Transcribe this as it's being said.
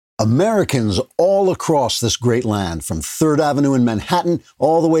Americans all across this great land, from 3rd Avenue in Manhattan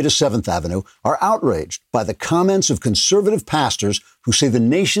all the way to 7th Avenue, are outraged by the comments of conservative pastors who say the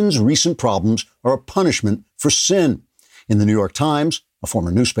nation's recent problems are a punishment for sin. In the New York Times, a former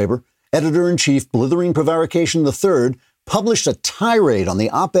newspaper, editor-in-chief Blithering Prevarication III published a tirade on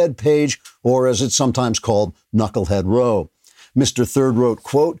the op-ed page, or as it's sometimes called, Knucklehead Row. Mr. Third wrote,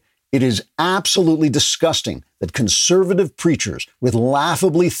 quote, "It is absolutely disgusting that conservative preachers with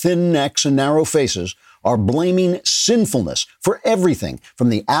laughably thin necks and narrow faces are blaming sinfulness for everything from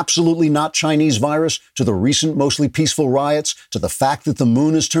the absolutely not Chinese virus to the recent mostly peaceful riots to the fact that the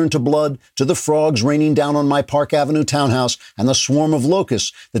moon has turned to blood to the frogs raining down on my Park Avenue townhouse and the swarm of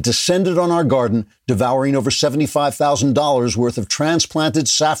locusts that descended on our garden, devouring over $75,000 worth of transplanted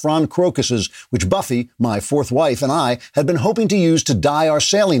saffron crocuses, which Buffy, my fourth wife, and I had been hoping to use to dye our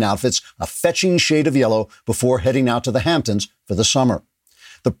sailing outfits a fetching shade of yellow before heading out to the Hamptons for the summer."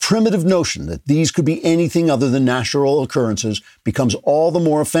 The primitive notion that these could be anything other than natural occurrences becomes all the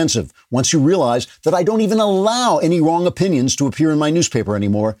more offensive once you realize that I don't even allow any wrong opinions to appear in my newspaper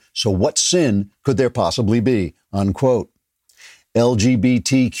anymore, so what sin could there possibly be? Unquote.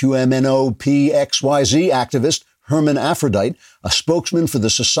 LGBTQMNOPXYZ activist Herman Aphrodite, a spokesman for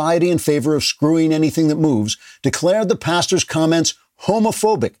the Society in Favor of Screwing Anything That Moves, declared the pastor's comments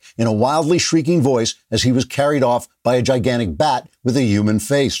homophobic in a wildly shrieking voice as he was carried off by a gigantic bat with a human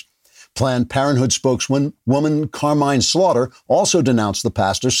face. Planned Parenthood spokeswoman Carmine Slaughter also denounced the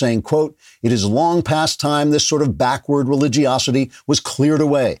pastor, saying, quote, "It is long past time this sort of backward religiosity was cleared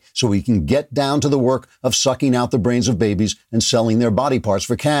away so we can get down to the work of sucking out the brains of babies and selling their body parts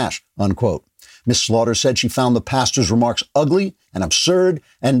for cash," unquote. Ms. Slaughter said she found the pastor's remarks ugly and absurd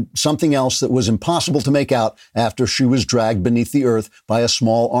and something else that was impossible to make out after she was dragged beneath the earth by a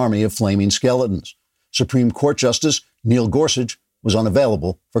small army of flaming skeletons. Supreme Court Justice Neil Gorsuch was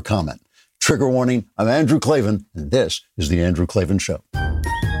unavailable for comment. Trigger warning, I'm Andrew Klavan, and this is The Andrew Klavan Show. I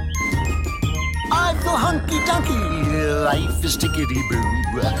feel hunky-dunky, life is tickety-boo.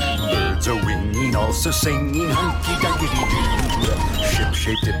 Birds are winging, also singing hunky-dunky-doo.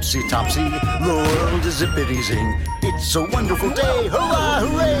 Ship-shaped, ipsy-topsy, the world is zippity-zing. It's a wonderful day, hurrah,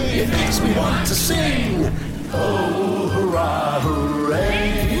 hooray! It makes me want to sing. Oh, hurrah,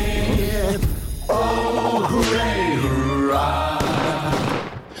 hooray! Oh, hooray, hurrah!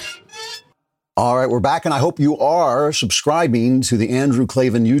 All right, we're back, and I hope you are subscribing to the Andrew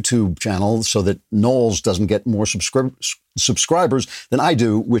Klavan YouTube channel so that Knowles doesn't get more subscribers than I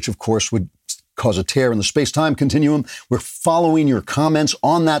do, which, of course, would cause a tear in the space-time continuum. We're following your comments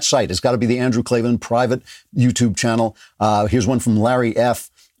on that site. It's got to be the Andrew Klavan private YouTube channel. Here's one from Larry F.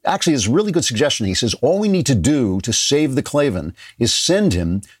 Actually, it's a really good suggestion. He says, all we need to do to save the Klavan is send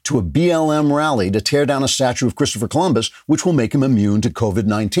him to a BLM rally to tear down a statue of Christopher Columbus, which will make him immune to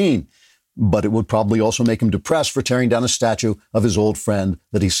COVID-19. But it would probably also make him depressed for tearing down a statue of his old friend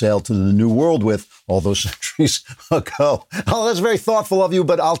that he sailed to the New World with all those centuries ago. Oh, that's very thoughtful of you,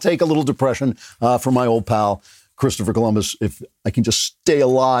 but I'll take a little depression for my old pal, Christopher Columbus, if I can just stay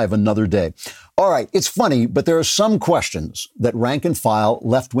alive another day. All right, it's funny, but there are some questions that rank-and-file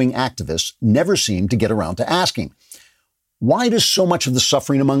left-wing activists never seem to get around to asking. Why does so much of the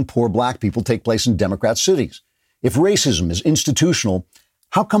suffering among poor black people take place in Democrat cities? If racism is institutional,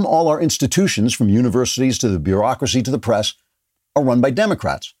 how come all our institutions, from universities to the bureaucracy to the press, are run by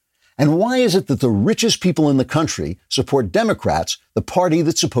Democrats? And why is it that the richest people in the country support Democrats, the party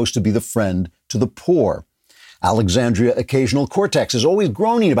that's supposed to be the friend to the poor? Alexandria Occasional Cortex is always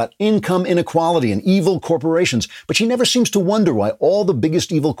groaning about income inequality and evil corporations, but she never seems to wonder why all the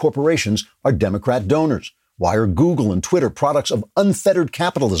biggest evil corporations are Democrat donors. Why are Google and Twitter products of unfettered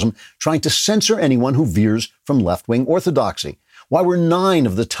capitalism trying to censor anyone who veers from left-wing orthodoxy? Why were 9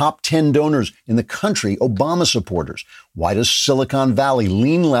 of the top 10 donors in the country Obama supporters? Why does Silicon Valley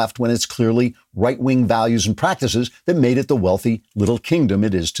lean left when it's clearly right-wing values and practices that made it the wealthy little kingdom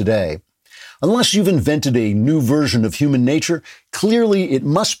it is today? Unless you've invented a new version of human nature, clearly it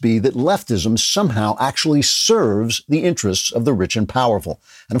must be that leftism somehow actually serves the interests of the rich and powerful.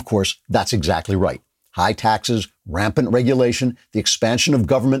 And of course, that's exactly right. High taxes, rampant regulation, the expansion of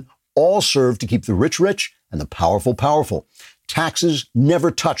government all serve to keep the rich rich and the powerful powerful. Taxes never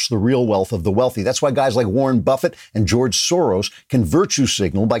touch the real wealth of the wealthy. That's why guys like Warren Buffett and George Soros can virtue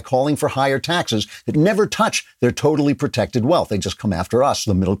signal by calling for higher taxes that never touch their totally protected wealth. They just come after us,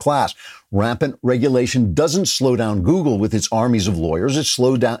 the middle class. Rampant regulation doesn't slow down Google with its armies of lawyers. It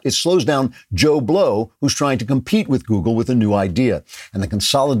slows down Joe Blow, who's trying to compete with Google with a new idea. And the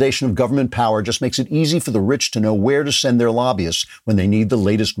consolidation of government power just makes it easy for the rich to know where to send their lobbyists when they need the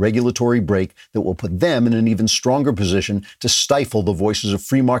latest regulatory break that will put them in an even stronger position to stifle the voices of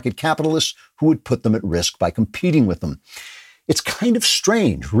free market capitalists who would put them at risk by competing with them. It's kind of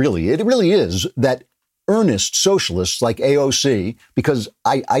strange, really. It really is that earnest socialists like AOC, because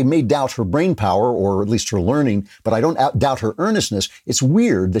I may doubt her brain power or at least her learning, but I don't doubt her earnestness. It's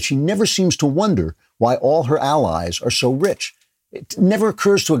weird that she never seems to wonder why all her allies are so rich. It never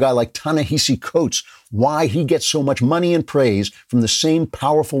occurs to a guy like Ta-Nehisi Coates why he gets so much money and praise from the same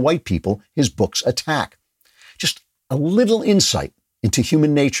powerful white people his books attack. Just a little insight into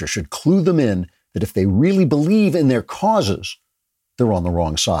human nature should clue them in that if they really believe in their causes, they're on the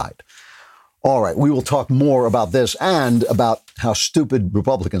wrong side. All right, we will talk more about this and about how stupid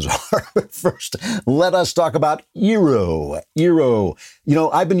Republicans are. But first, let us talk about Eero. Eero. You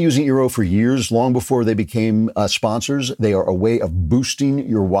know, I've been using Eero for years, long before they became sponsors. They are a way of boosting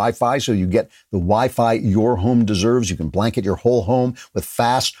your Wi-Fi so you get the Wi-Fi your home deserves. You can blanket your whole home with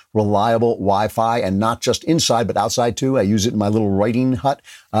fast, reliable Wi-Fi, and not just inside, but outside too. I use it in my little writing hut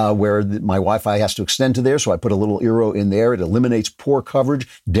where my Wi-Fi has to extend to there. So I put a little Eero in there. It eliminates poor coverage,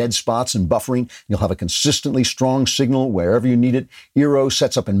 dead spots, and buffering. You'll have a consistently strong signal wherever you need it. Eero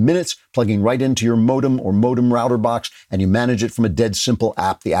sets up in minutes, plugging right into your modem or modem router box, and you manage it from a dead simple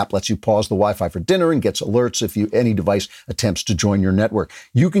app. The app lets you pause the Wi-Fi for dinner and gets alerts if any device attempts to join your network.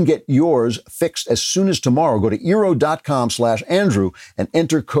 You can get yours fixed as soon as tomorrow. Go to Eero.com/Andrew and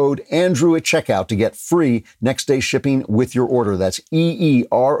enter code Andrew at checkout to get free next day shipping with your order. That's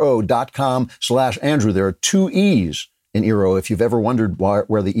EERO.com/Andrew. There are 2 E's in Eero. If you've ever wondered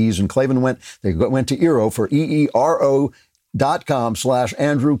where the E's in Klavan went, they went to Eero for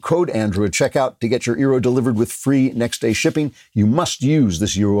EERO.com/Andrew, code Andrew at checkout to get your Eero delivered with free next day shipping. You must use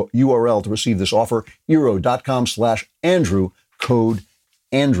this URL to receive this offer, Eero.com/Andrew, code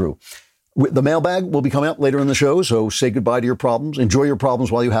Andrew. The mailbag will be coming up later in the show, so say goodbye to your problems. Enjoy your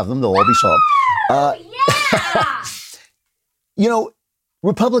problems while you have them. They'll all be solved. You know,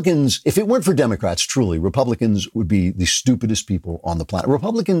 Republicans, if it weren't for Democrats, truly, Republicans would be the stupidest people on the planet.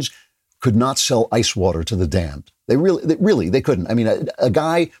 Republicans could not sell ice water to the damned. They really couldn't. I mean, a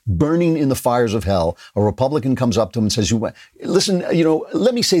guy burning in the fires of hell, a Republican comes up to him and says, listen, you know,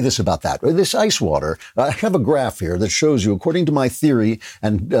 let me say this about that. This ice water, I have a graph here that shows you, according to my theory,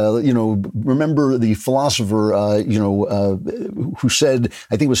 and, you know, remember the philosopher, who said,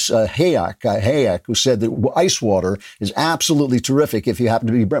 I think it was Hayek, who said that ice water is absolutely terrific if you happen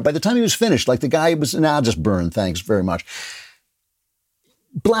to be burnt. By the time he was finished, like the guy was, just burn, thanks very much.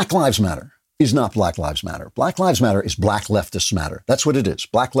 Black Lives Matter is not Black Lives Matter. Black Lives Matter is Black Leftists Matter. That's what it is.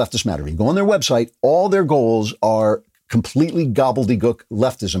 Black Leftists Matter. You go on their website, all their goals are completely gobbledygook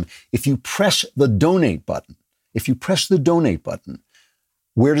leftism. If you press the donate button,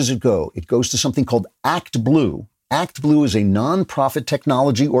 where does it go? It goes to something called Act Blue. Act Blue is a nonprofit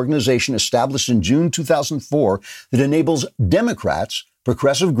technology organization established in June 2004 that enables Democrats,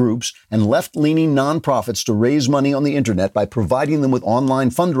 progressive groups, and left-leaning nonprofits to raise money on the internet by providing them with online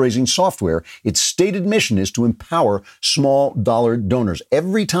fundraising software. Its stated mission is to empower small dollar donors.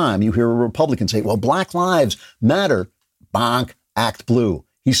 Every time you hear a Republican say, well, Black Lives Matter, bonk, Act Blue.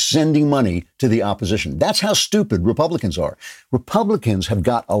 He's sending money to the opposition. That's how stupid Republicans are. Republicans have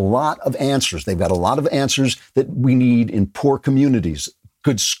got a lot of answers. They've got a lot of answers that we need in poor communities,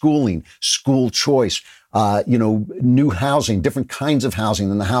 good schooling, school choice, new housing, different kinds of housing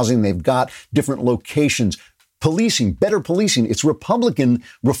than the housing they've got, different locations, policing, better policing. It's Republican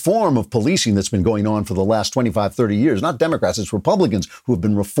reform of policing that's been going on for the last 25, 30 years, not Democrats. It's Republicans who have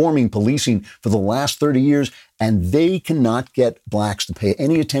been reforming policing for the last 30 years, and they cannot get blacks to pay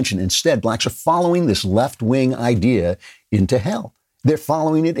any attention. Instead, blacks are following this left-wing idea into hell. They're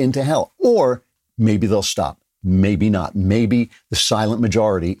following it into hell. Or maybe they'll stop. Maybe not. Maybe the silent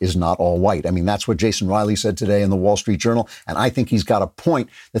majority is not all white. I mean, that's what Jason Riley said today in the Wall Street Journal, and I think he's got a point.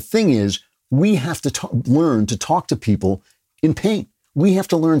 The thing is, we have to learn to talk to people in pain. We have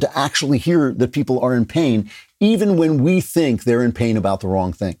to learn to actually hear that people are in pain, even when we think they're in pain about the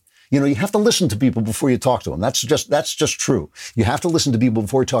wrong thing. You know, you have to listen to people before you talk to them. That's just true. You have to listen to people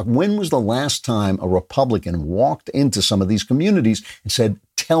before you talk. When was the last time a Republican walked into some of these communities and said,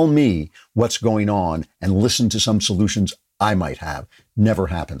 tell me what's going on and listen to some solutions I might have? Never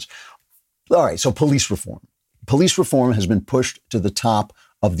happens. All right, so police reform. Police reform has been pushed to the top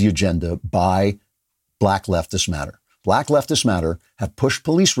of the agenda by Black Leftists Matter. Black Leftists Matter have pushed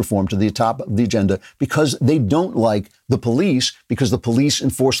police reform to the top of the agenda because they don't like the police, because the police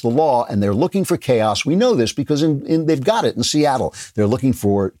enforce the law and they're looking for chaos. We know this because they've got it in Seattle. They're looking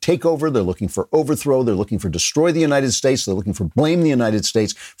for takeover. They're looking for overthrow. They're looking for destroy the United States. They're looking for blame the United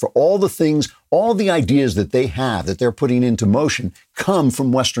States for all the things, all the ideas that they have that they're putting into motion come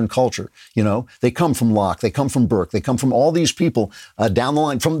from Western culture. You know, they come from Locke. They come from Burke. They come from all these people down the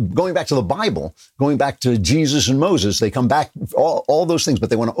line, from going back to the Bible, going back to Jesus and Moses. They come back, all those things, but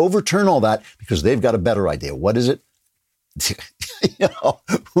they want to overturn all that because they've got a better idea. What is it? You know,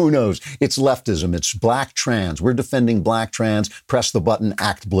 who knows? It's leftism. It's black trans. We're defending black trans. Press the button,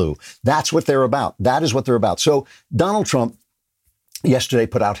 act blue. That's what they're about. That is what they're about. So Donald Trump yesterday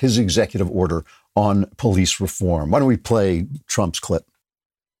put out his executive order on police reform. Why don't we play Trump's clip?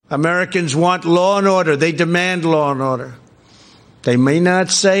 Americans want law and order. They demand law and order. They may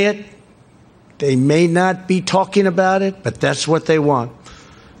not say it. They may not be talking about it, but that's what they want.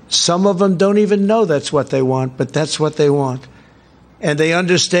 Some of them don't even know that's what they want, but that's what they want. And they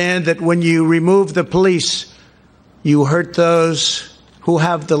understand that when you remove the police, you hurt those who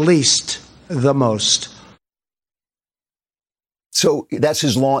have the least the most. So that's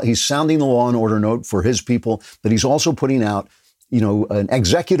his law. He's sounding the law and order note for his people, but he's also putting out, you know, an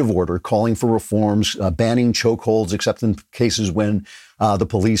executive order calling for reforms, banning chokeholds, except in cases when the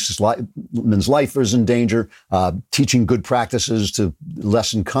policeman's life is in danger, teaching good practices to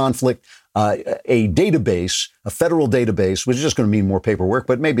lessen conflict, a database, a federal database, which is just going to mean more paperwork,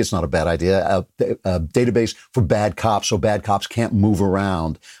 but maybe it's not a bad idea, a database for bad cops so bad cops can't move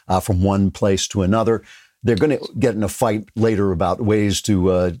around from one place to another. They're going to get in a fight later about ways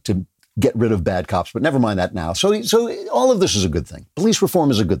to get rid of bad cops, but never mind that now. So all of this is a good thing. Police reform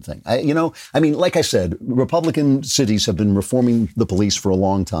is a good thing. Like I said, Republican cities have been reforming the police for a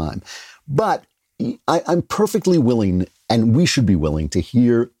long time, but I'm perfectly willing, and we should be willing, to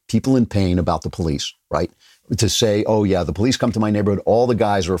hear people in pain about the police, right? To say, oh yeah, the police come to my neighborhood, all the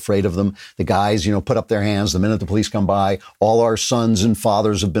guys are afraid of them. The guys, put up their hands the minute the police come by. All our sons and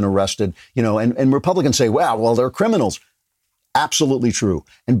fathers have been arrested, and Republicans say, wow, well, they're criminals. Absolutely true.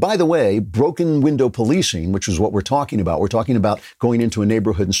 And by the way, broken window policing, which is what we're talking about going into a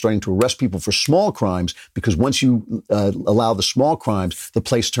neighborhood and starting to arrest people for small crimes, because once you allow the small crimes, the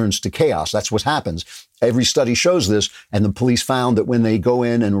place turns to chaos. That's what happens. Every study shows this, and the police found that when they go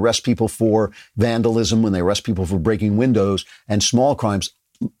in and arrest people for vandalism, when they arrest people for breaking windows and small crimes,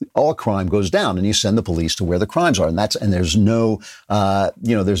 all crime goes down, and you send the police to where the crimes are. And there's no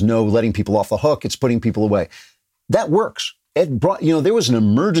letting people off the hook. It's putting people away. That works. It brought, there was an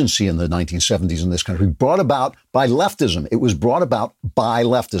emergency in the 1970s in this country brought about by leftism. It was brought about by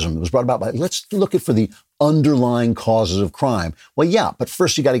leftism. It was brought about by, let's look for the underlying causes of crime. Well, yeah, but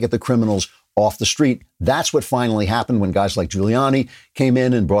first you got to get the criminals off the street. That's what finally happened when guys like Giuliani came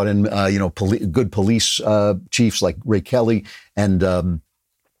in and brought in, good police chiefs like Ray Kelly and the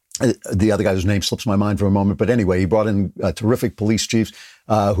other guy whose name slips my mind for a moment. But anyway, he brought in terrific police chiefs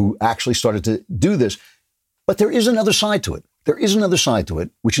who actually started to do this. But there is another side to it. There is another side to it,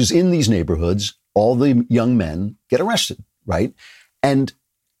 which is in these neighborhoods, all the young men get arrested, right? And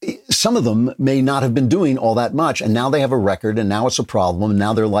some of them may not have been doing all that much, and now they have a record, and now it's a problem, and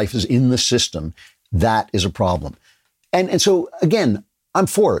now their life is in the system. That is a problem. And so, again, I'm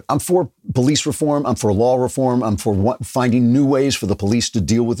for it. I'm for police reform. I'm for law reform. I'm for finding new ways for the police to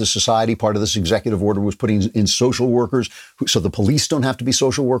deal with the society. Part of this executive order was putting in social workers, so the police don't have to be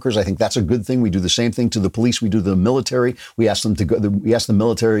social workers. I think that's a good thing. We do the same thing to the police. We do the military. We ask them to go. We ask the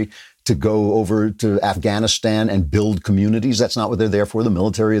military to go over to Afghanistan and build communities. That's not what they're there for. The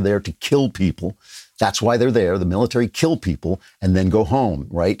military are there to kill people. That's why they're there. The military kill people and then go home,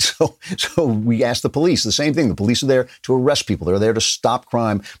 right? So we ask the police the same thing. The police are there to arrest people. They're there to stop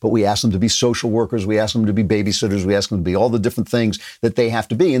crime, but we ask them to be social workers. We ask them to be babysitters. We ask them to be all the different things that they have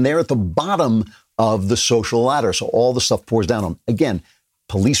to be. And they're at the bottom of the social ladder. So all the stuff pours down on them. Again,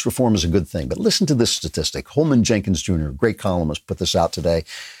 police reform is a good thing. But listen to this statistic. Holman Jenkins Jr., great columnist, put this out today.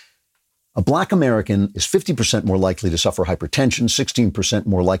 A Black American is 50% more likely to suffer hypertension, 16%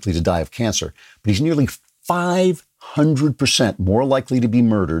 more likely to die of cancer, but he's nearly 500% more likely to be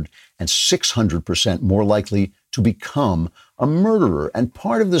murdered and 600% more likely to become a murderer. And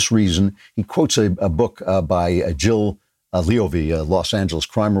part of this reason, he quotes a book by Jill Leovy, a Los Angeles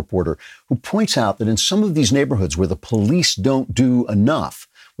crime reporter, who points out that in some of these neighborhoods where the police don't do enough,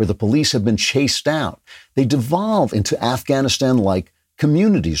 where the police have been chased out, they devolve into Afghanistan-like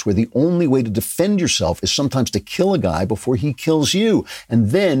communities where the only way to defend yourself is sometimes to kill a guy before he kills you. And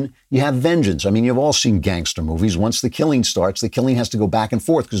then you have vengeance. I mean, you've all seen gangster movies. Once the killing starts, the killing has to go back and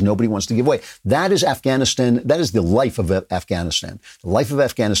forth because nobody wants to give way. That is Afghanistan. That is the life of Afghanistan. The life of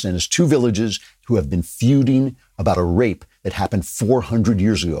Afghanistan is two villages who have been feuding about a rape that happened 400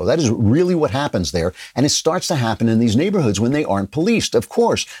 years ago. That is really what happens there. And it starts to happen in these neighborhoods when they aren't policed. Of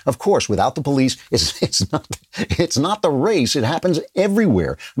course, without the police, it's not the race. It happens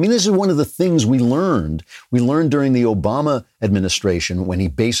everywhere. I mean, this is one of the things we learned. We learned during the Obama administration when he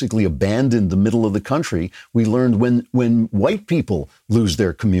basically abandoned the middle of the country. We learned when white people lose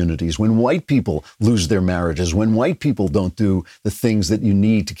their communities, when white people lose their marriages, when white people don't do the things that you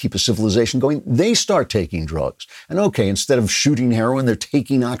need to keep a civilization going, they start taking drugs. And okay, instead of shooting heroin, they're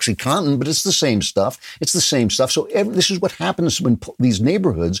taking OxyContin, but it's the same stuff. It's the same stuff. So this is what happens when these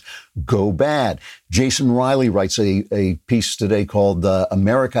neighborhoods go bad. Jason Riley writes a piece today called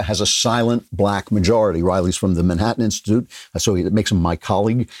America Has a Silent Black Majority. Riley's from the Manhattan Institute, so it makes him my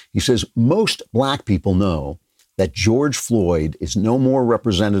colleague. He says, most black people know that George Floyd is no more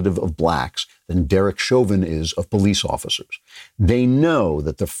representative of blacks than Derek Chauvin is of police officers. They know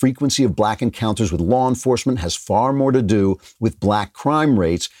that the frequency of black encounters with law enforcement has far more to do with black crime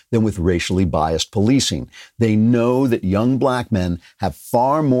rates than with racially biased policing. They know that young black men have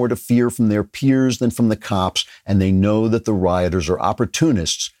far more to fear from their peers than from the cops, and they know that the rioters are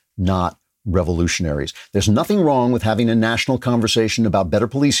opportunists, not revolutionaries. There's nothing wrong with having a national conversation about better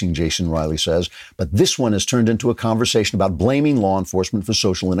policing, Jason Riley says, but this one has turned into a conversation about blaming law enforcement for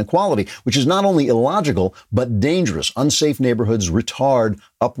social inequality, which is not only illogical, but dangerous. Unsafe neighborhoods retard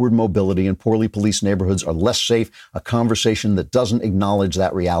upward mobility, and poorly policed neighborhoods are less safe. A conversation that doesn't acknowledge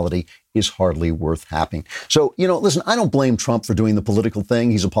that reality is hardly worth having. So, listen, I don't blame Trump for doing the political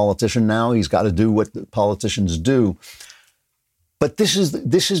thing. He's a politician now. He's got to do what politicians do. But this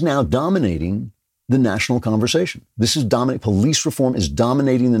is now dominating the national conversation. Police reform is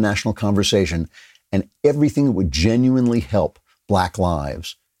dominating the national conversation, and everything that would genuinely help black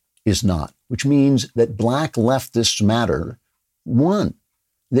lives is not, which means that black leftists matter. Black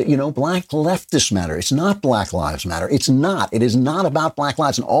leftists matter. It's not Black Lives Matter. It's not. It is not about black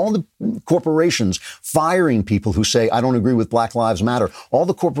lives. And all the corporations firing people who say, I don't agree with Black Lives Matter, all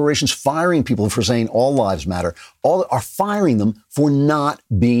the corporations firing people for saying all lives matter, all are firing them for not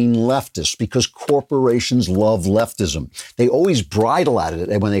being leftists because corporations love leftism. They always bridle at it.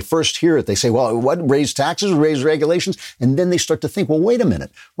 And when they first hear it, they say, well, what, raise taxes, raise regulations? And then they start to think, well, wait a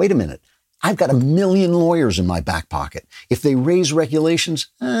minute. I've got 1 million lawyers in my back pocket. If they raise regulations,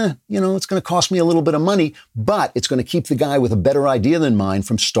 it's going to cost me a little bit of money, but it's going to keep the guy with a better idea than mine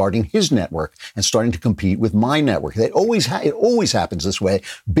from starting his network and starting to compete with my network. It always happens this way.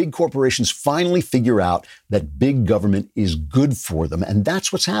 Big corporations finally figure out that big government is good for them. And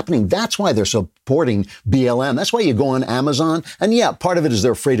that's what's happening. That's why they're supporting BLM. That's why you go on Amazon. And yeah, part of it is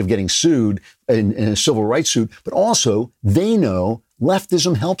they're afraid of getting sued in a civil rights suit, but also they know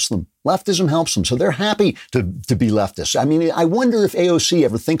leftism helps them. So they're happy to be leftists. I mean, I wonder if AOC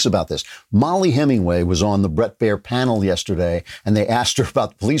ever thinks about this. Molly Hemingway was on the Bret Baier panel yesterday, and they asked her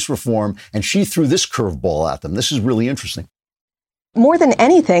about police reform, and she threw this curveball at them. This is really interesting. More than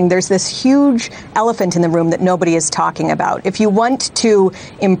anything, there's this huge elephant in the room that nobody is talking about. If you want to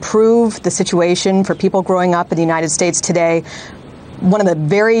improve the situation for people growing up in the United States today, one of the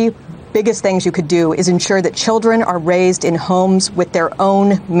very biggest things you could do is ensure that children are raised in homes with their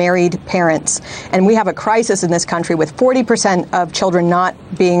own married parents. And we have a crisis in this country with 40% of children not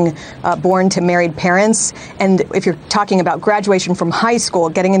being born to married parents. And if you're talking about graduation from high school,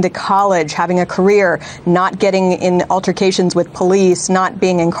 getting into college, having a career, not getting in altercations with police, not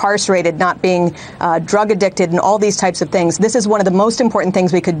being incarcerated, not being drug addicted, and all these types of things, this is one of the most important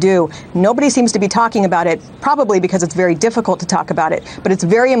things we could do. Nobody seems to be talking about it, probably because it's very difficult to talk about it, but it's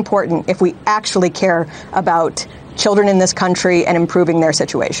very important if we actually care about children in this country and improving their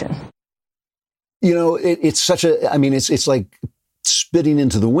situation. It's like spitting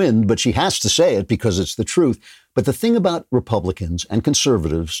into the wind, but she has to say it because it's the truth. But the thing about Republicans and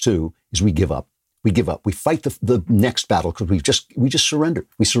conservatives, too, is we give up. We fight the next battle because we just surrendered.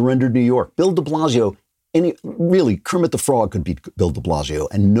 We surrendered New York. Bill de Blasio, Kermit the Frog could beat Bill de Blasio,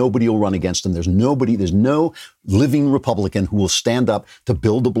 and nobody will run against him. There's no living Republican who will stand up to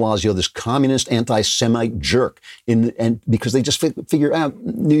Bill de Blasio, this communist anti-Semite jerk, and because they just figure out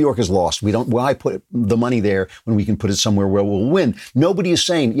New York is lost. Why put the money there when we can put it somewhere where we'll win? Nobody is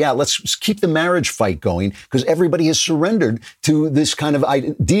saying, let's keep the marriage fight going, because everybody has surrendered to this kind of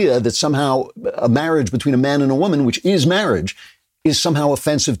idea that somehow a marriage between a man and a woman, which is marriage, is somehow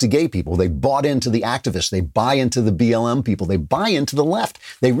offensive to gay people. They bought into the activists. They buy into the BLM people. They buy into the left.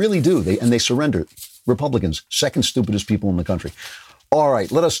 They really do. They surrender. Republicans, second stupidest people in the country. All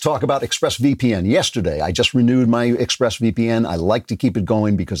right, let us talk about ExpressVPN. Yesterday, I just renewed my ExpressVPN. I like to keep it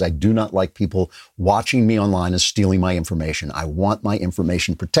going because I do not like people watching me online and stealing my information. I want my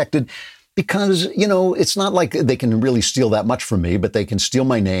information protected because, it's not like they can really steal that much from me, but they can steal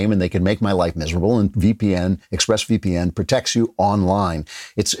my name and they can make my life miserable. And ExpressVPN protects you online.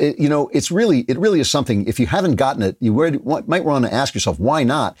 It really is something. If you haven't gotten it, you might want to ask yourself, why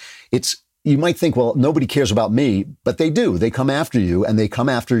not? You might think, well, nobody cares about me, but they do. They come after you and they come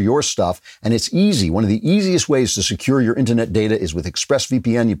after your stuff. And it's easy. One of the easiest ways to secure your internet data is with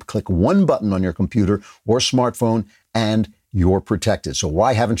ExpressVPN. You click one button on your computer or smartphone and you're protected. So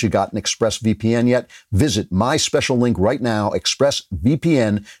why haven't you gotten ExpressVPN yet? Visit my special link right now,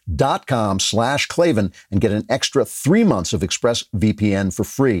 expressvpn.com/Klavan, and get an extra 3 months of ExpressVPN for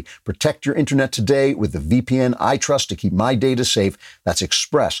free. Protect your internet today with the VPN I trust to keep my data safe. That's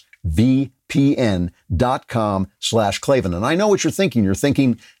expressvpn.com/Klavan. And I know what you're thinking. You're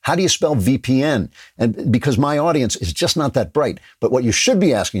thinking, how do you spell VPN? And because my audience is just not that bright. But what you should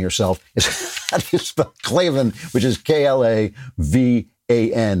be asking yourself is, how do you spell Klavan, which is Klavan?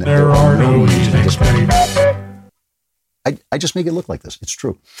 There are no easy I just make it look like this. It's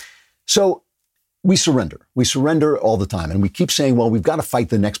true. So we surrender. We surrender all the time. And we keep saying, well, we've got to fight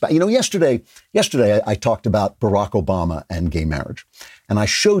the next battle. Yesterday I talked about Barack Obama and gay marriage. And I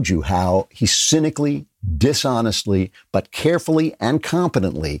showed you how he cynically, dishonestly, but carefully and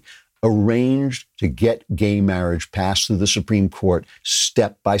competently arranged to get gay marriage passed through the Supreme Court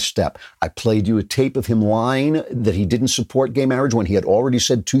step by step. I played you a tape of him lying that he didn't support gay marriage when he had already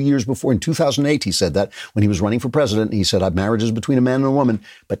said 2 years before. In 2008, he said that when he was running for president. He said, marriage is between a man and a woman.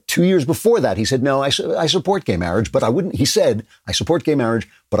 But 2 years before that, he said, no, I support gay marriage, but I wouldn't. He said, I support gay marriage,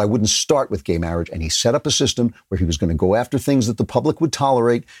 but I wouldn't start with gay marriage. And he set up a system where he was going to go after things that the public would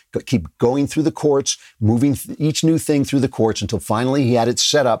tolerate, keep going through the courts, moving each new thing through the courts until finally he had it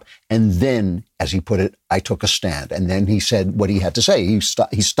set up. And then, as he put it, I took a stand. And then he said what he had to say. He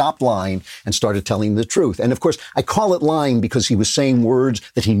stopped lying and started telling the truth. And of course, I call it lying because he was saying words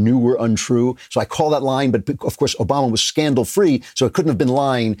that he knew were untrue. So I call that lying. But of course, Obama was scandal-free, so it couldn't have been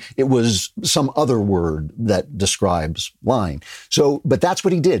lying. It was some other word that describes lying. So, but that's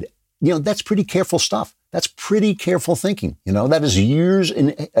what he did. That's pretty careful stuff. That's pretty careful thinking. That is years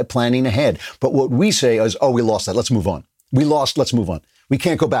in planning ahead. But what we say is, oh, we lost that. Let's move on. We lost. Let's move on. We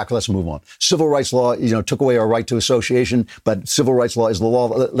can't go back. Let's move on. Civil rights law, took away our right to association, but civil rights law is the law.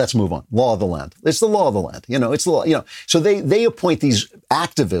 Let's move on. Law of the land. It's the law of the land. It's the law. So they appoint these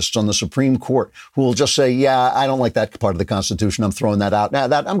activists on the Supreme Court who will just say, yeah, I don't like that part of the Constitution. I'm throwing that out. Now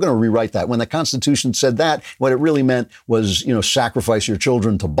I'm going to rewrite that. When the Constitution said that, what it really meant was, sacrifice your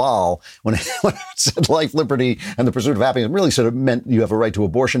children to Baal. When it said life, liberty, and the pursuit of happiness, it really meant you have a right to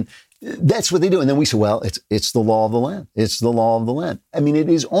abortion. That's what they do. And then we say, well, it's the law of the land. It's the law of the land. I mean, it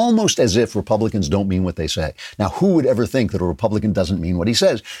is almost as if Republicans don't mean what they say. Now, who would ever think that a Republican doesn't mean what he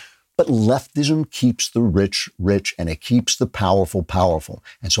says? But leftism keeps the rich rich and it keeps the powerful powerful.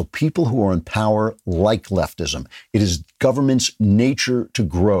 And so people who are in power like leftism. It is government's nature to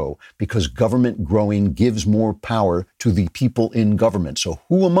grow because government growing gives more power to the people in government. So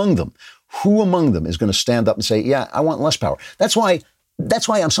who among them is going to stand up and say, yeah, I want less power? That's why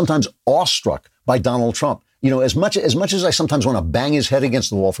I'm sometimes awestruck by Donald Trump. As much as I sometimes want to bang his head against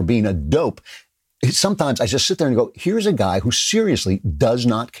the wall for being a dope, sometimes I just sit there and go, here's a guy who seriously does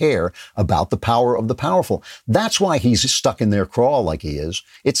not care about the power of the powerful. That's why he's stuck in their crawl like he is.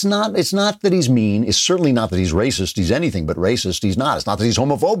 It's not that he's mean. It's certainly not that he's racist. He's anything but racist. He's not. It's not that he's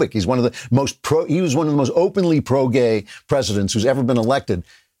homophobic. He was one of the most openly pro-gay presidents who's ever been elected.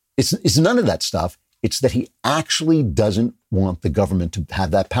 It's none of that stuff. It's that he actually doesn't want the government to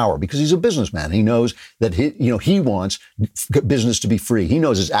have that power because he's a businessman. He knows that he wants business to be free. He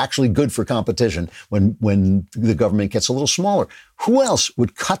knows it's actually good for competition when the government gets a little smaller. Who else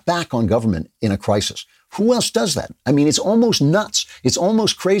would cut back on government in a crisis? Who else does that? I mean, it's almost nuts. It's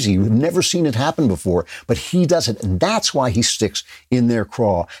almost crazy. You've never seen it happen before, but he does it. And that's why he sticks in their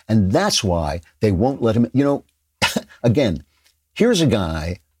craw. And that's why they won't let him, again, here's a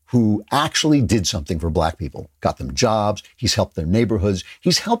guy who actually did something for black people, got them jobs. He's helped their neighborhoods.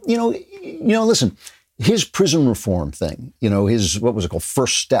 He's helped, listen, his prison reform thing, his, what was it called?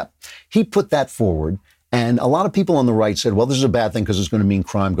 First Step. He put that forward And a lot of people on the right said, well, this is a bad thing because it's going to mean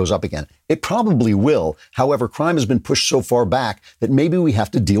crime goes up again. It probably will. However, crime has been pushed so far back that maybe we have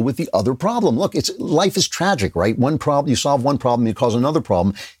to deal with the other problem. Look, life is tragic, right? One problem, you solve one problem, you cause another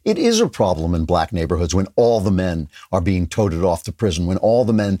problem. It is a problem in black neighborhoods when all the men are being toted off to prison, when all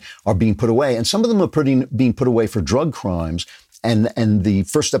the men are being put away. And some of them are being put away for drug crimes. And the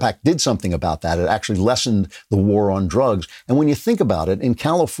First Step Act did something about that. It actually lessened the war on drugs. And when you think about it, in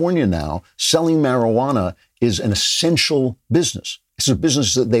California now, selling marijuana is an essential business. It's a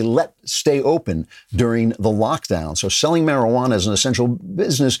business that they let stay open during the lockdown. So selling marijuana is an essential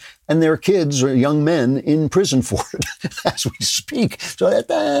business, and there are kids or young men in prison for it as we speak. So that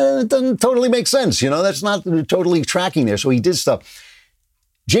doesn't totally make sense. That's not totally tracking there. So he did stuff.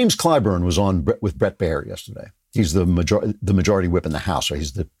 James Clyburn was on with Bret Baier yesterday. He's the majority whip in the House, or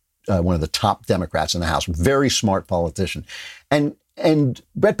he's one of the top Democrats in the House, very smart politician. And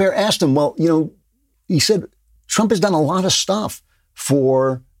Bret Baier asked him, well, he said, Trump has done a lot of stuff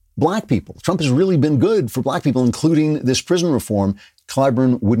for black people. Trump has really been good for black people, including this prison reform.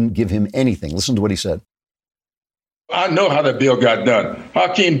 Clyburn wouldn't give him anything. Listen to what he said. I know how that bill got done.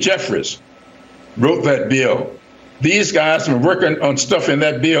 Hakeem Jeffries wrote that bill. These guys have been working on stuff in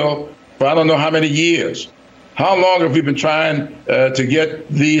that bill for I don't know how many years. How long have we been trying to get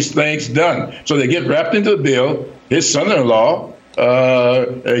these things done? So they get wrapped into the bill. His son-in-law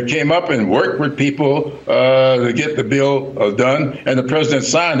came up and worked with people to get the bill done, and the president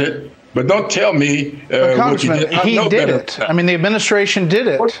signed it. But don't tell me Congressman, he did it. I mean, the administration did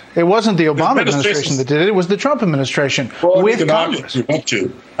it. It wasn't the Obama administration that did it. It was the Trump administration with Congress. If you want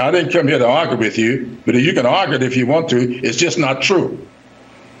to. I didn't come here to argue with you, but you can argue it if you want to. It's just not true.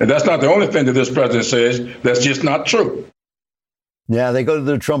 And that's not the only thing that this president says. That's just not true. Yeah, they go to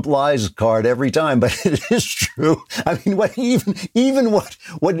the Trump lies card every time, but it is true. I mean, even what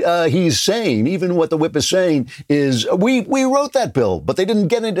he's saying, even what the whip is saying is we wrote that bill, but they didn't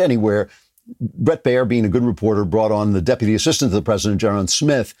get it anywhere. Bret Baier, being a good reporter, brought on the deputy assistant to the president, Jaron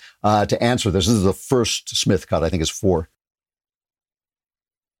Smith, to answer this. This is the first Smith cut. I think it's 4.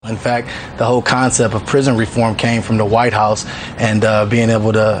 In fact, the whole concept of prison reform came from the White House, and being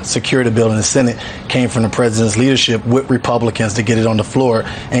able to secure the bill in the Senate came from the president's leadership with Republicans to get it on the floor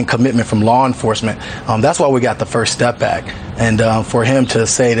and commitment from law enforcement. That's why we got the First Step Act. And for him to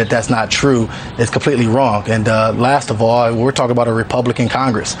say that that's not true is completely wrong. And last of all, we're talking about a Republican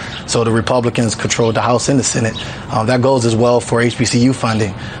Congress. So the Republicans control the House and the Senate. That goes as well for HBCU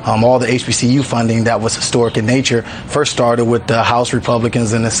funding. All the HBCU funding that was historic in nature first started with the House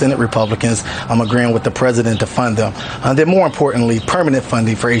Republicans and the Senate Republicans agreeing with the president to fund them. And then more importantly, permanent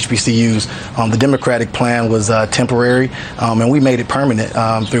funding for HBCUs. The Democratic plan was temporary, and we made it permanent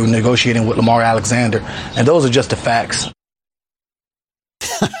through negotiating with Lamar Alexander. And those are just the facts.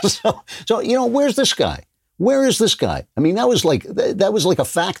 So, where's this guy? Where is this guy? I mean, that was like a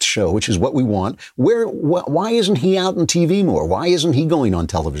fact show, which is what we want. Why isn't he out on TV more? Why isn't he going on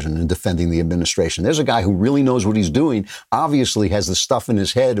television and defending the administration? There's a guy who really knows what he's doing, obviously has the stuff in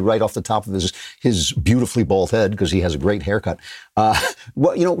his head right off the top of his beautifully bald head, because he has a great haircut.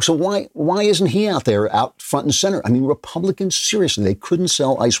 So why isn't he out there, out front and center? I mean, Republicans, seriously, they couldn't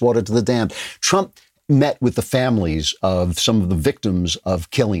sell ice water to the damned. Trump met with the families of some of the victims of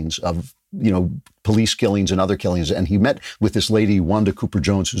killings, of police killings and other killings. And he met with this lady, Wanda Cooper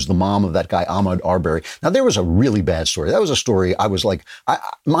Jones, who's the mom of that guy, Ahmaud Arbery. Now, there was a really bad story. That was a story I was like,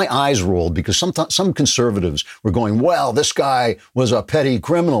 my eyes rolled, because some conservatives were going, well, this guy was a petty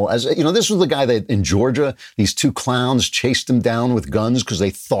criminal. As this was the guy that in Georgia, these 2 clowns chased him down with guns because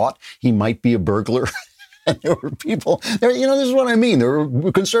they thought he might be a burglar. And there were people there, this is what I mean. There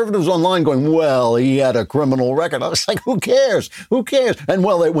were conservatives online going, well, he had a criminal record. I was like, who cares? Who cares? And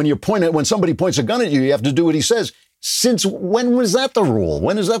when somebody points a gun at you, you have to do what he says. Since when was that the rule?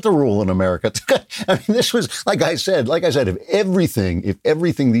 When is that the rule in America? I mean, this was, like I said, if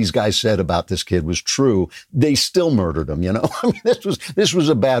everything these guys said about this kid was true, they still murdered him, I mean, this was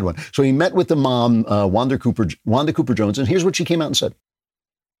a bad one. So he met with the mom, Wanda Cooper Jones, and here's what she came out and said.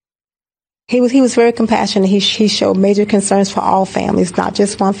 He was very compassionate. He showed major concerns for all families, not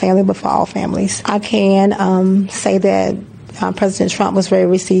just one family, but for all families. I can say that President Trump was very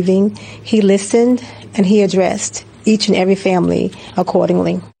receiving. He listened and he addressed each and every family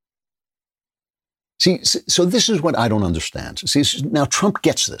accordingly. See, so this is what I don't understand. See, now Trump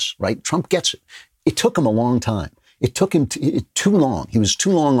gets this, right? Trump gets it. It took him a long time. It took him too long. He was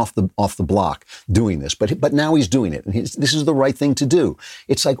too long off the block doing this, but now he's doing it. And this is the right thing to do.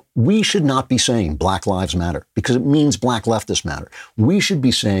 It's like, we should not be saying Black Lives Matter because it means Black leftists matter. We should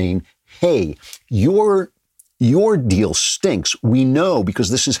be saying, hey, your your deal stinks. We know because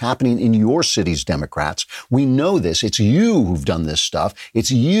this is happening in your city's Democrats. We know this. It's you who've done this stuff.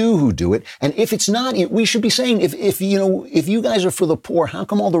 It's you who do it. And if it's not, we should be saying, if you guys are for the poor, how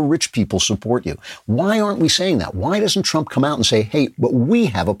come all the rich people support you? Why aren't we saying that? Why doesn't Trump come out and say, hey, but we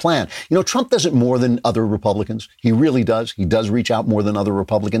have a plan? Trump does it more than other Republicans. He really does. He does reach out more than other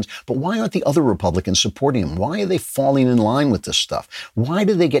Republicans. But why aren't the other Republicans supporting him? Why are they falling in line with this stuff? Why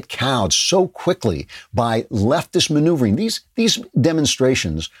do they get cowed so quickly by leftist maneuvering? These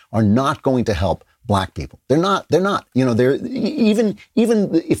demonstrations are not going to help Black people. They're not. They're even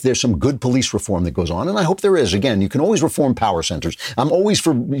if there's some good police reform that goes on, and I hope there is. Again, you can always reform power centers. I'm always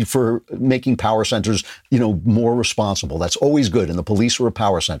for making power centers, more responsible. That's always good. And the police are a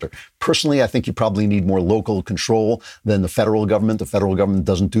power center. Personally, I think you probably need more local control than the federal government. The federal government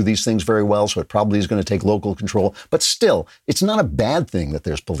doesn't do these things very well, so it probably is going to take local control. But still, it's not a bad thing that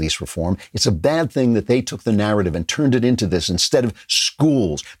there's police reform. It's a bad thing that they took the narrative and turned it into this instead of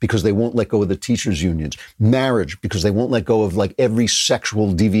schools because they won't let go of the teachers unions, marriage because they won't let go of every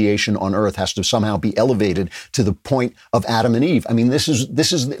sexual deviation on earth has to somehow be elevated to the point of Adam and Eve. I mean, this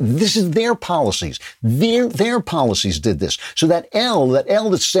is their policies. Their policies did this. So that L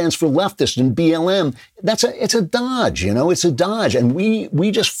that stands for leftist and BLM, it's a dodge, it's a dodge. And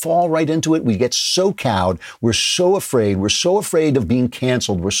we just fall right into it. We get so cowed. We're so afraid. We're so afraid of being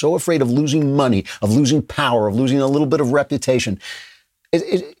canceled. We're so afraid of losing money, of losing power, of losing a little bit of reputation.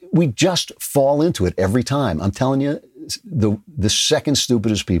 We just fall into it every time. I'm telling you, the second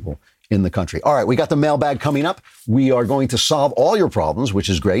stupidest people in the country. All right, we got the mailbag coming up. We are going to solve all your problems, which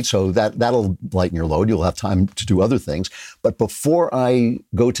is great. So that'll lighten your load. You'll have time to do other things. But before I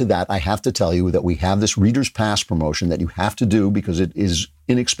go to that, I have to tell you that we have this Reader's Pass promotion that you have to do because it is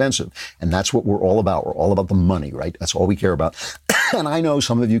inexpensive. And that's what we're all about. We're all about the money, right? That's all we care about. And I know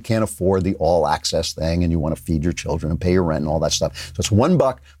some of you can't afford the all access thing and you want to feed your children and pay your rent and all that stuff. So it's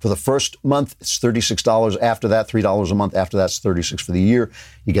 $1 for the first month. It's $36 after that, $3 a month after that. It's $36 for the year.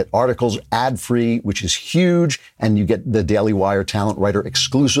 You get articles ad free, which is huge. And you get the Daily Wire Talent Writer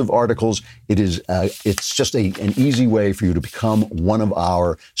exclusive articles. It's just an easy way for you to become one of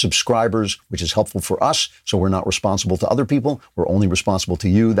our subscribers, which is helpful for us. So we're not responsible to other people. We're only responsible to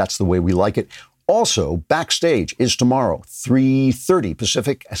you. That's the way we like it. Also, Backstage is tomorrow, 3:30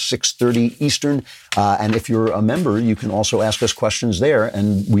 Pacific, 6:30 Eastern. And if you're a member, you can also ask us questions there,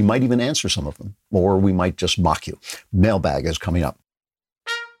 and we might even answer some of them, or we might just mock you. Mailbag is coming up.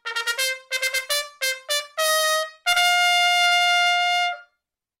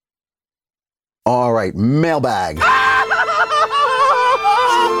 All right, mailbag.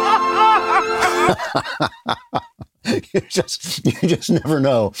 You just never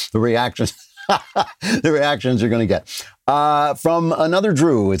know the reactions. The reactions you're going to get. From another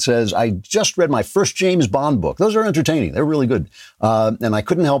Drew, it says, I just read my first James Bond book. Those are entertaining. They're really good. And I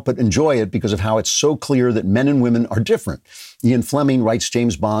couldn't help but enjoy it because of how it's so clear that men and women are different. Ian Fleming writes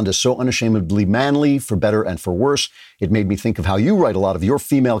James Bond is so unashamedly manly, for better and for worse. It made me think of how you write a lot of your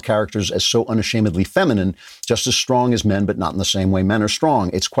female characters as so unashamedly feminine, just as strong as men, but not in the same way men are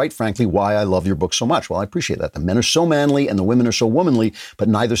strong. It's quite frankly why I love your book so much. Well, I appreciate that. The men are so manly and the women are so womanly, but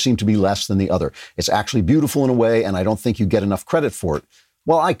neither seem to be less than the other. It's actually beautiful in a way, and I don't think you get enough credit for it.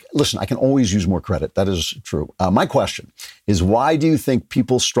 Well, I can always use more credit. That is true. My question is, why do you think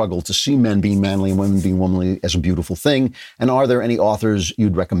people struggle to see men being manly and women being womanly as a beautiful thing? And are there any authors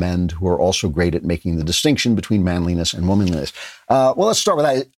you'd recommend who are also great at making the distinction between manliness and womanliness? Well, let's start with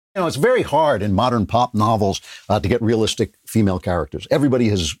that. It's very hard in modern pop novels to get realistic female characters. Everybody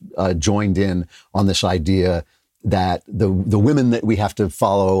has joined in on this idea that the women that we have to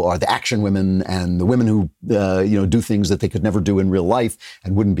follow are the action women and the women who, do things that they could never do in real life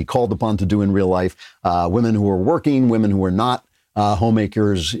and wouldn't be called upon to do in real life. Women who are working, women who are not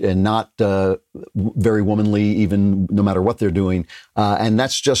homemakers and not very womanly, even no matter what they're doing. And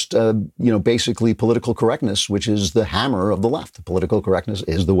that's just, basically political correctness, which is the hammer of the left. Political correctness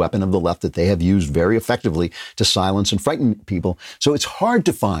is the weapon of the left that they have used very effectively to silence and frighten people. So it's hard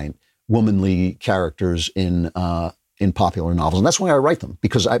to find womanly characters in popular novels. And that's why I write them,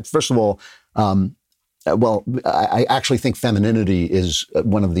 because I actually think femininity is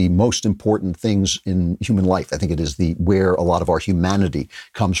one of the most important things in human life. I think it is where a lot of our humanity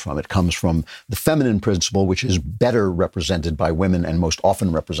comes from. It comes from the feminine principle, which is better represented by women and most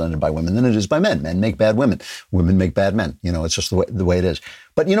often represented by women than it is by men. Men make bad women. Women make bad men. It's just the way it is.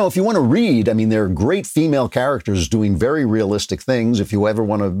 But, if you want to read, there are great female characters doing very realistic things. If you ever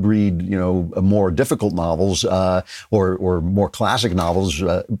want to read, more difficult novels or more classic novels,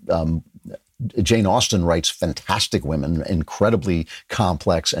 Jane Austen writes fantastic women, incredibly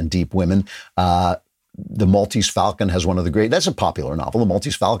complex and deep women. The Maltese Falcon has one of the great, that's a popular novel. The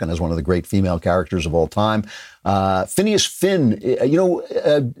Maltese Falcon has one of the great female characters of all time. Phineas Finn,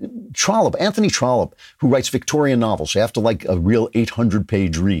 Trollope, Anthony Trollope, who writes Victorian novels. So you have to like a real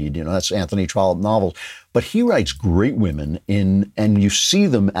 800-page read. That's Anthony Trollope novels. But he writes great women and you see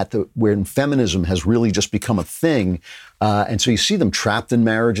them where feminism has really just become a thing. And so you see them trapped in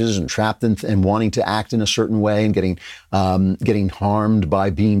marriages and trapped in wanting to act in a certain way and getting harmed by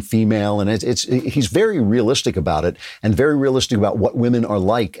being female. And he's very realistic about it and very realistic about what women are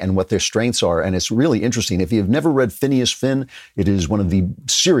like and what their strengths are. And it's really interesting. If you've never read Phineas Finn, it is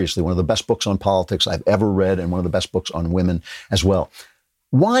seriously one of the best books on politics I've ever read and one of the best books on women as well.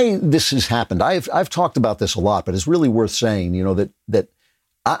 Why this has happened, I've talked about this a lot, but it's really worth saying, that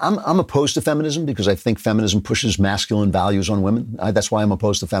I'm opposed to feminism because I think feminism pushes masculine values on women. That's why I'm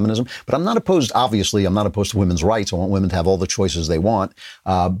opposed to feminism. But I'm not opposed, obviously, I'm not opposed to women's rights. I want women to have all the choices they want.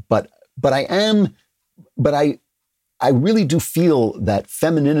 But I really do feel that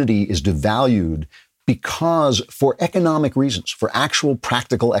femininity is devalued because for economic reasons, for actual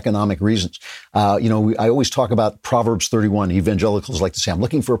practical economic reasons. I always talk about Proverbs 31. Evangelicals like to say, I'm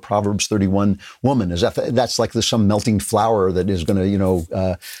looking for a Proverbs 31 woman. That's like there's some melting flower that is going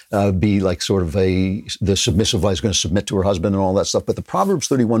to, be like sort of the submissive wife is going to submit to her husband and all that stuff. But the Proverbs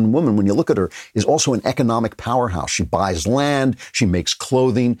 31 woman, when you look at her, is also an economic powerhouse. She buys land. She makes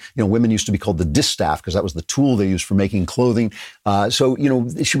clothing. Women used to be called the distaff because that was the tool they used for making clothing.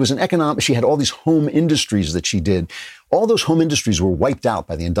 She was she had all these home industries that she did. All those home industries were wiped out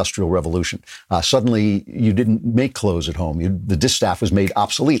by the Industrial Revolution. Suddenly, you didn't make clothes at home. The distaff was made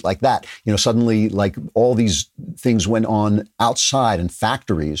obsolete like that. Suddenly, like all these things went on outside in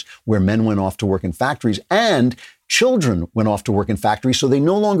factories where men went off to work in factories and children went off to work in factories. So they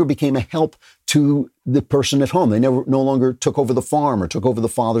no longer became a help to the person at home. They no longer took over the farm or took over the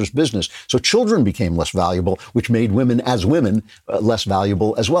father's business. So children became less valuable, which made women as women less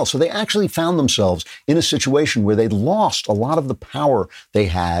valuable as well. So they actually found themselves in a situation where they'd lost a lot of the power they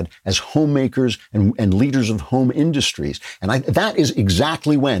had as homemakers and leaders of home industries. And that is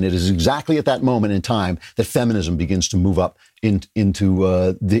exactly exactly at that moment in time that feminism begins to move up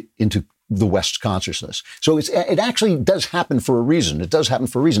into the West's consciousness. So it actually does happen for a reason. It does happen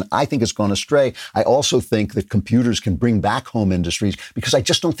for a reason. I think it's gone astray. I also think that computers can bring back home industries because I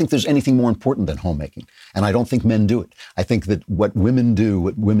just don't think there's anything more important than homemaking. And I don't think men do it. I think that what women do,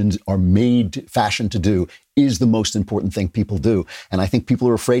 what women are fashioned to do, is the most important thing people do. And I think people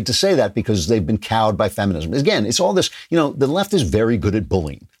are afraid to say that because they've been cowed by feminism. Again, it's all this, the left is very good at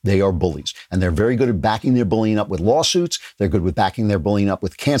bullying. They are bullies. And they're very good at backing their bullying up with lawsuits. They're good with backing their bullying up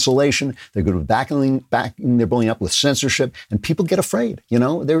with cancellation. They're good with backing their bullying up with censorship. And people get afraid.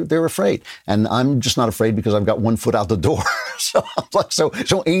 They're afraid. And I'm just not afraid because I've got one foot out the door. So I'm like so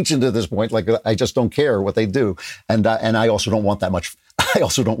ancient at this point. Like I just don't care what they do. And I also don't want that much. I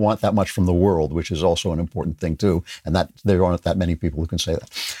also don't want that much from the world, which is also an important thing too. And that there aren't that many people who can say that.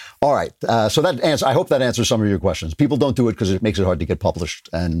 All right. So I hope that answers some of your questions. People don't do it because it makes it hard to get published.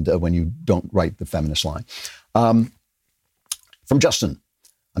 And when you don't write the feminist line. From Justin.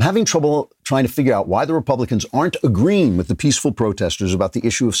 I'm having trouble trying to figure out why the Republicans aren't agreeing with the peaceful protesters about the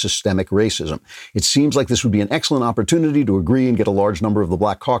issue of systemic racism. It seems like this would be an excellent opportunity to agree and get a large number of the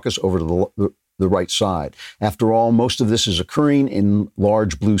Black Caucus over to the right side. After all, most of this is occurring in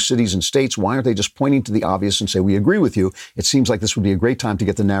large blue cities and states. Why aren't they just pointing to the obvious and say, we agree with you? It seems like this would be a great time to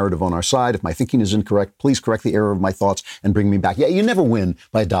get the narrative on our side. If my thinking is incorrect, please correct the error of my thoughts and bring me back. Yeah, you never win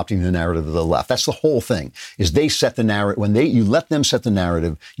by adopting the narrative of the left. That's the whole thing, is they set the narrative. When you let them set the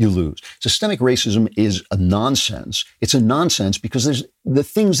narrative, you lose. Systemic racism is a nonsense. It's a nonsense because the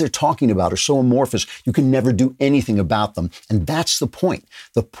things they're talking about are so amorphous, you can never do anything about them. And that's the point.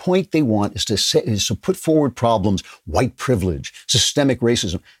 The point they want is to put forward problems, white privilege, systemic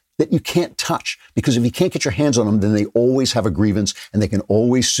racism, that you can't touch. Because if you can't get your hands on them, then they always have a grievance and they can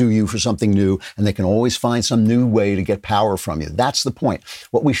always sue you for something new and they can always find some new way to get power from you. That's the point.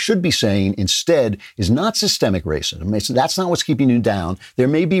 What we should be saying instead is not systemic racism. That's not what's keeping you down. There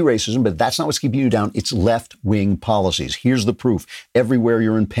may be racism, but that's not what's keeping you down. It's left-wing policies. Here's the proof. Everywhere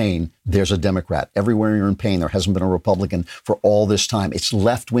you're in pain, there's a Democrat. Everywhere you're in pain, there hasn't been a Republican for all this time. It's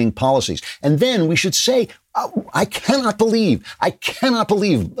left-wing policies. And then we should say, I cannot believe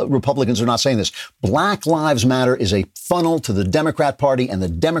Republicans are not saying this. Black Lives Matter is a funnel to the Democrat Party, and the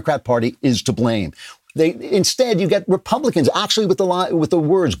Democrat Party is to blame. Instead, you get Republicans actually with the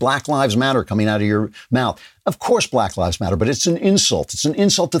words Black Lives Matter coming out of your mouth. Of course, Black Lives Matter, but it's an insult. It's an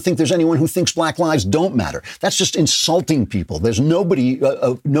insult to think there's anyone who thinks Black lives don't matter. That's just insulting people. There's nobody,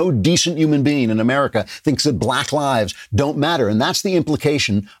 no decent human being in America thinks that Black lives don't matter. And that's the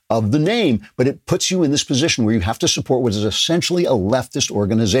implication of the name, but it puts you in this position where you have to support what is essentially a leftist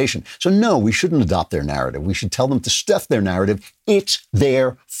organization. So no, we shouldn't adopt their narrative. We should tell them to stuff their narrative. It's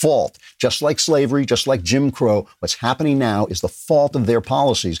their fault. Just like slavery, just like Jim Crow, what's happening now is the fault of their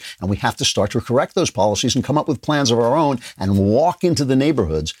policies. And we have to start to correct those policies and come up with plans of our own and walk into the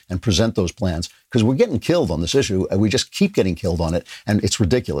neighborhoods and present those plans, because we're getting killed on this issue and we just keep getting killed on it. And it's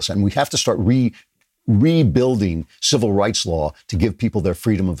ridiculous. And we have to start rebuilding civil rights law to give people their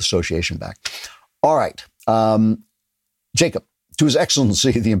freedom of association back. All right. Jacob, to His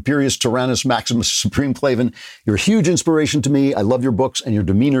Excellency, the Imperious Tyrannus Maximus Supreme Klavan, you're a huge inspiration to me. I love your books and your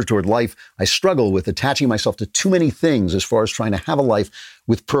demeanor toward life. I struggle with attaching myself to too many things as far as trying to have a life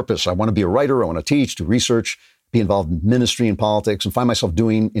with purpose. I want to be a writer. I want to teach, do research, be involved in ministry and politics, and find myself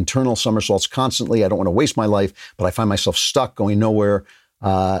doing internal somersaults constantly. I don't want to waste my life, but I find myself stuck, going nowhere,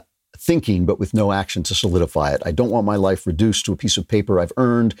 thinking, but with no action to solidify it. I don't want my life reduced to a piece of paper I've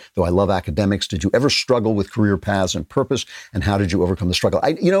earned, though I love academics. Did you ever struggle with career paths and purpose? And how did you overcome the struggle?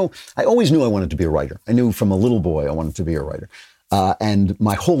 I always knew I wanted to be a writer. I knew from a little boy I wanted to be a writer. And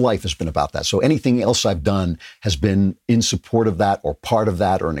my whole life has been about that. So anything else I've done has been in support of that or part of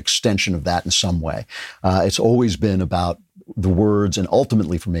that or an extension of that in some way. It's always been about the words, and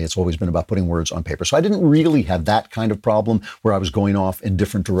ultimately for me, it's always been about putting words on paper. So I didn't really have that kind of problem where I was going off in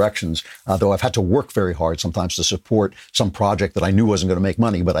different directions, though I've had to work very hard sometimes to support some project that I knew wasn't going to make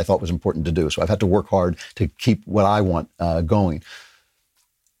money, but I thought was important to do. So I've had to work hard to keep what I want going.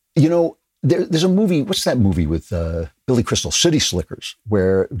 You know, there's a movie, what's that movie with Billy Crystal, City Slickers,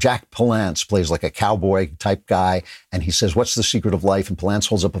 where Jack Palance plays like a cowboy type guy, and he says, what's the secret of life? And Palance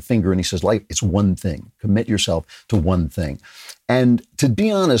holds up a finger and he says, life, it's one thing. Commit yourself to one thing. And to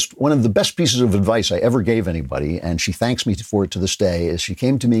be honest, one of the best pieces of advice I ever gave anybody, and she thanks me for it to this day, is she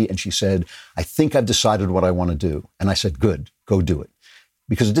came to me and she said, I think I've decided what I want to do. And I said, good, go do it.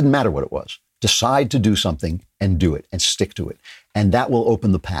 Because it didn't matter what it was. Decide to do something and do it and stick to it. And that will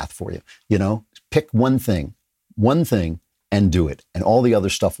open the path for you. You know, pick one thing and do it. And all the other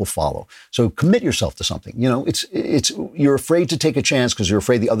stuff will follow. So commit yourself to something. You know, you're afraid to take a chance because you're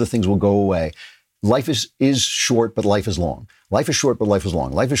afraid the other things will go away. Life is short, but life is long. Life is short, but life is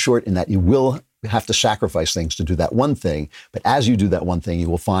long. Life is short in that you will have to sacrifice things to do that one thing. But as you do that one thing, you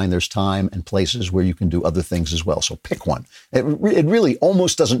will find there's time and places where you can do other things as well. So pick one. It really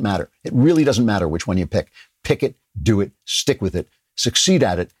almost doesn't matter. It really doesn't matter which one you pick. Pick it, do it, stick with it, succeed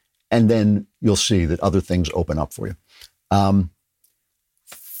at it, and then you'll see that other things open up for you.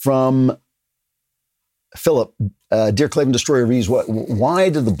 From Philip, Dear Klavan Destroyer reads, why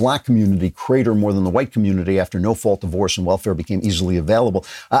did the black community crater more than the white community after no-fault divorce and welfare became easily available?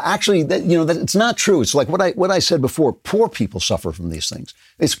 Actually, that it's not true. It's like what I said before. Poor people suffer from these things.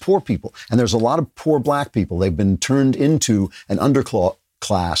 It's poor people. And there's a lot of poor black people. They've been turned into an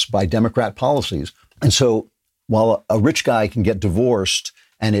underclass by Democrat policies. And so while a rich guy can get divorced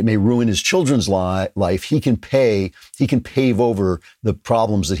and it may ruin his children's life, he can pave over the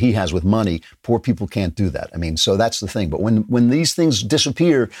problems that he has with money. Poor people can't do that. I mean, so that's the thing. But when these things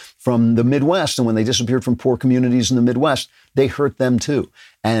disappear from the Midwest and when they disappeared from poor communities in the Midwest, they hurt them too.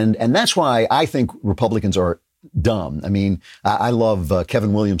 And that's why I think Republicans are dumb. I mean, I love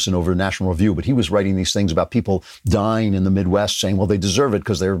Kevin Williamson over National Review, but he was writing these things about people dying in the Midwest saying, well, they deserve it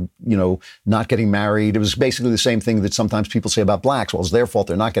because they're, not getting married. It was basically the same thing that sometimes people say about blacks. Well, it's their fault.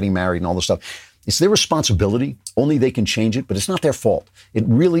 They're not getting married and all this stuff. It's their responsibility. Only they can change it, but it's not their fault. It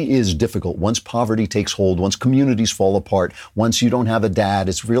really is difficult. Once poverty takes hold, once communities fall apart, once you don't have a dad,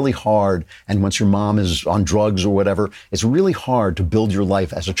 it's really hard. And once your mom is on drugs or whatever, it's really hard to build your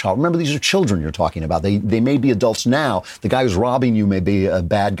life as a child. Remember, these are children you're talking about. They may be adults now. The guy who's robbing you may be a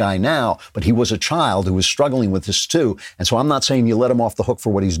bad guy now, but he was a child who was struggling with this too. And so I'm not saying you let him off the hook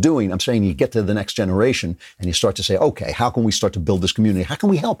for what he's doing. I'm saying you get to the next generation and you start to say, okay, how can we start to build this community? How can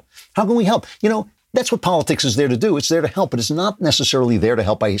we help? How can we help? That's what politics is there to do. It's there to help, but it's not necessarily there to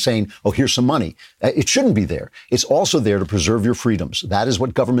help by saying, oh, here's some money. It shouldn't be there. It's also there to preserve your freedoms. That is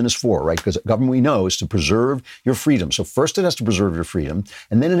what government is for, right? Because government, we know, is to preserve your freedom. So first it has to preserve your freedom,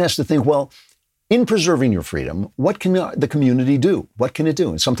 and then it has to think, well, in preserving your freedom, what can the community do? What can it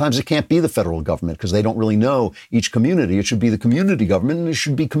do? And sometimes it can't be the federal government because they don't really know each community. It should be the community government, and it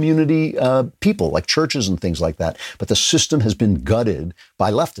should be community people like churches and things like that. But the system has been gutted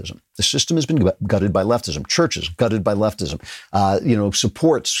by leftism. The system has been gutted by leftism. Churches gutted by leftism.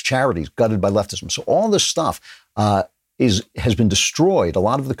 Supports, charities gutted by leftism. So all this stuff has been destroyed. A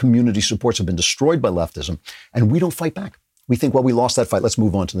lot of the community supports have been destroyed by leftism, and we don't fight back. We think, well, we lost that fight. Let's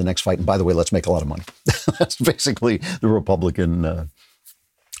move on to the next fight. And by the way, let's make a lot of money. That's basically the Republican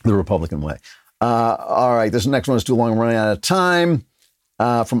way. All right, this next one is too long. I'm running out of time.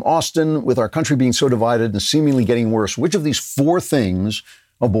 From Austin, with our country being so divided and seemingly getting worse, which of these four things,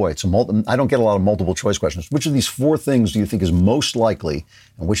 oh boy, I don't get a lot of multiple choice questions. Which of these four things do you think is most likely,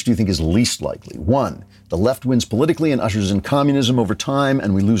 and which do you think is least likely? 1, the left wins politically and ushers in communism over time,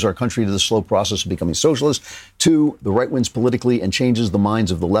 and we lose our country to the slow process of becoming socialist. 2, the right wins politically and changes the minds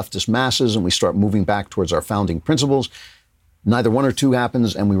of the leftist masses, and we start moving back towards our founding principles. Neither 1 or 2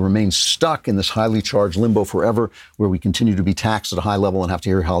 happens, and we remain stuck in this highly charged limbo forever, where we continue to be taxed at a high level and have to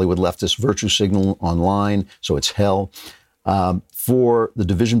hear Hollywood leftist virtue signal online, so it's hell. 4, the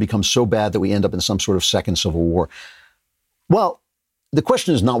division becomes so bad that we end up in some sort of second civil war. Well, the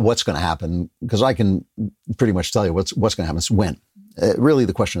question is not what's going to happen, because I can pretty much tell you what's going to happen. It's when. Really,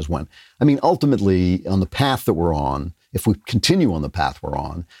 the question is when. I mean, ultimately, on the path that we're on, if we continue on the path we're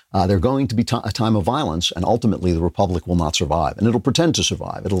on, there's going to be a time of violence, and ultimately the republic will not survive. And it'll pretend to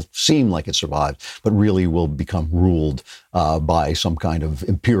survive. It'll seem like it survived, but really will become ruled by some kind of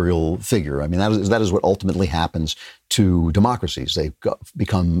imperial figure. I mean, that is what ultimately happens to democracies. They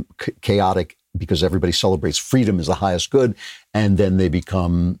become chaotic because everybody celebrates freedom as the highest good, and then they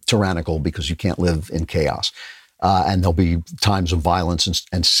become tyrannical because you can't live in chaos. And there'll be times of violence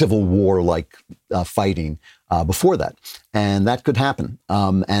and civil war-like fighting before that. And that could happen.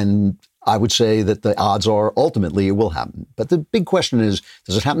 And I would say that the odds are ultimately it will happen. But the big question is,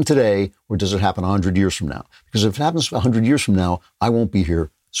 does it happen today or does it happen 100 years from now? Because if it happens 100 years from now, I won't be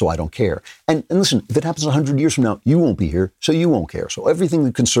here, so I don't care. And listen, if it happens 100 years from now, you won't be here, so you won't care. So everything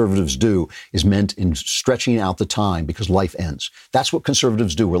that conservatives do is meant in stretching out the time because life ends. That's what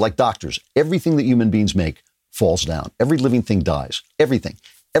conservatives do. We're like doctors. Everything that human beings make falls down. Every living thing dies. Everything.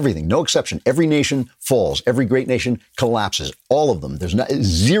 Everything, no exception. Every nation falls. Every great nation collapses. All of them. There's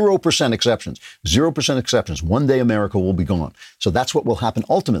 0% exceptions. 0% exceptions. One day America will be gone. So that's what will happen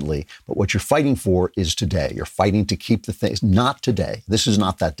ultimately. But what you're fighting for is today. You're fighting to keep the things. Not today. This is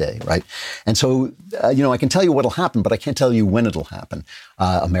not that day, right? And so, I can tell you what'll happen, but I can't tell you when it'll happen.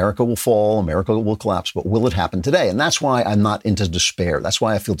 America will fall. America will collapse. But will it happen today? And that's why I'm not into despair. That's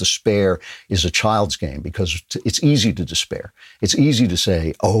why I feel despair is a child's game, because it's easy to despair. It's easy to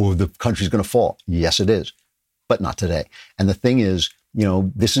say, oh, the country's going to fall. Yes, it is, but not today. And the thing is,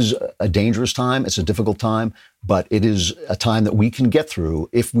 this is a dangerous time. It's a difficult time, but it is a time that we can get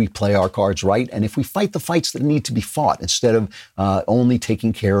through if we play our cards right and if we fight the fights that need to be fought instead of only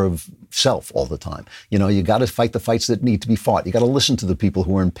taking care of self all the time. You got to fight the fights that need to be fought. You got to listen to the people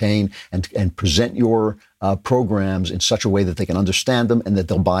who are in pain and present your programs in such a way that they can understand them and that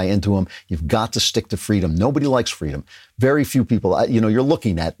they'll buy into them. You've got to stick to freedom. Nobody likes freedom. Very few people, you're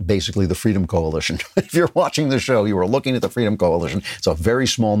looking at basically the Freedom Coalition. If you're watching the show, you are looking at the Freedom Coalition. It's a very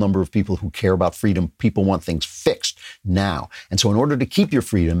small number of people who care about freedom. People want things fixed now. And so in order to keep your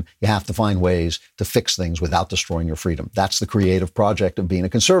freedom, you have to find ways to fix things without destroying your freedom. That's the creative project of being a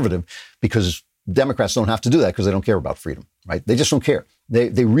conservative, because Democrats don't have to do that because they don't care about freedom, right? They just don't care.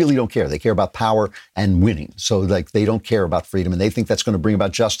 They really don't care. They care about power and winning. So they don't care about freedom, and they think that's going to bring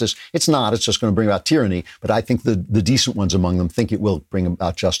about justice. It's not. It's just going to bring about tyranny. But I think the decent ones among them think it will bring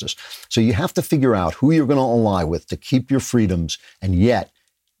about justice. So you have to figure out who you're going to ally with to keep your freedoms and yet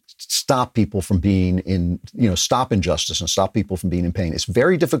stop people from being in, stop injustice and stop people from being in pain. It's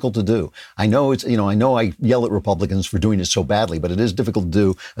very difficult to do. I know I yell at Republicans for doing it so badly, but it is difficult to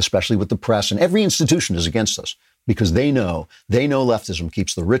do, especially with the press. And every institution is against us because they know leftism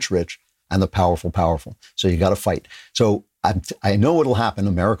keeps the rich rich and the powerful powerful. So you got to fight. So I know it'll happen.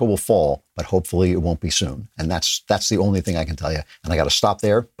 America will fall, but hopefully it won't be soon. And that's the only thing I can tell you. And I got to stop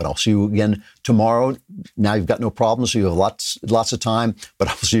there, but I'll see you again tomorrow. Now you've got no problems, so you have lots of time, but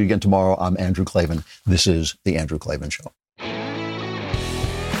I'll see you again tomorrow. I'm Andrew Klavan. This is The Andrew Klavan Show.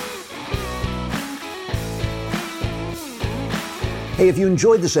 Hey, if you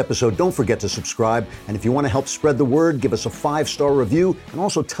enjoyed this episode, don't forget to subscribe. And if you want to help spread the word, give us a 5-star review and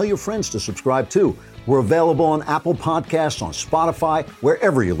also tell your friends to subscribe too. We're available on Apple Podcasts, on Spotify,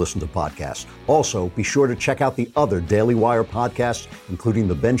 wherever you listen to podcasts. Also, be sure to check out the other Daily Wire podcasts, including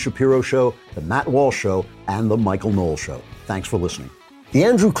The Ben Shapiro Show, The Matt Walsh Show, and The Michael Knowles Show. Thanks for listening. The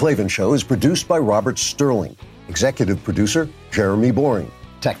Andrew Klavan Show is produced by Robert Sterling. Executive producer, Jeremy Boring.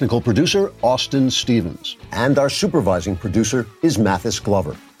 Technical producer, Austin Stevens. And our supervising producer is Mathis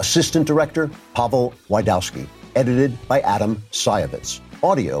Glover. Assistant director, Pavel Wydowski. Edited by Adam Sayevitz.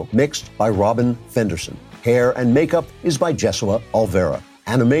 Audio mixed by Robin Fenderson. Hair and makeup is by Jesua Alvera.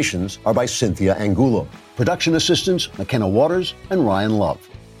 Animations are by Cynthia Angulo. Production assistants, McKenna Waters and Ryan Love.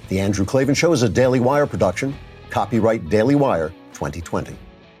 The Andrew Klavan Show is a Daily Wire production. Copyright Daily Wire 2020.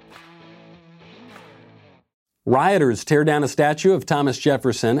 Rioters tear down a statue of Thomas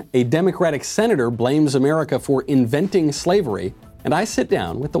Jefferson. A Democratic senator blames America for inventing slavery. and I sit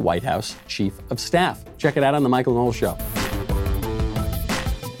down with the White House Chief of Staff. Check it out on The Michael Knowles Show.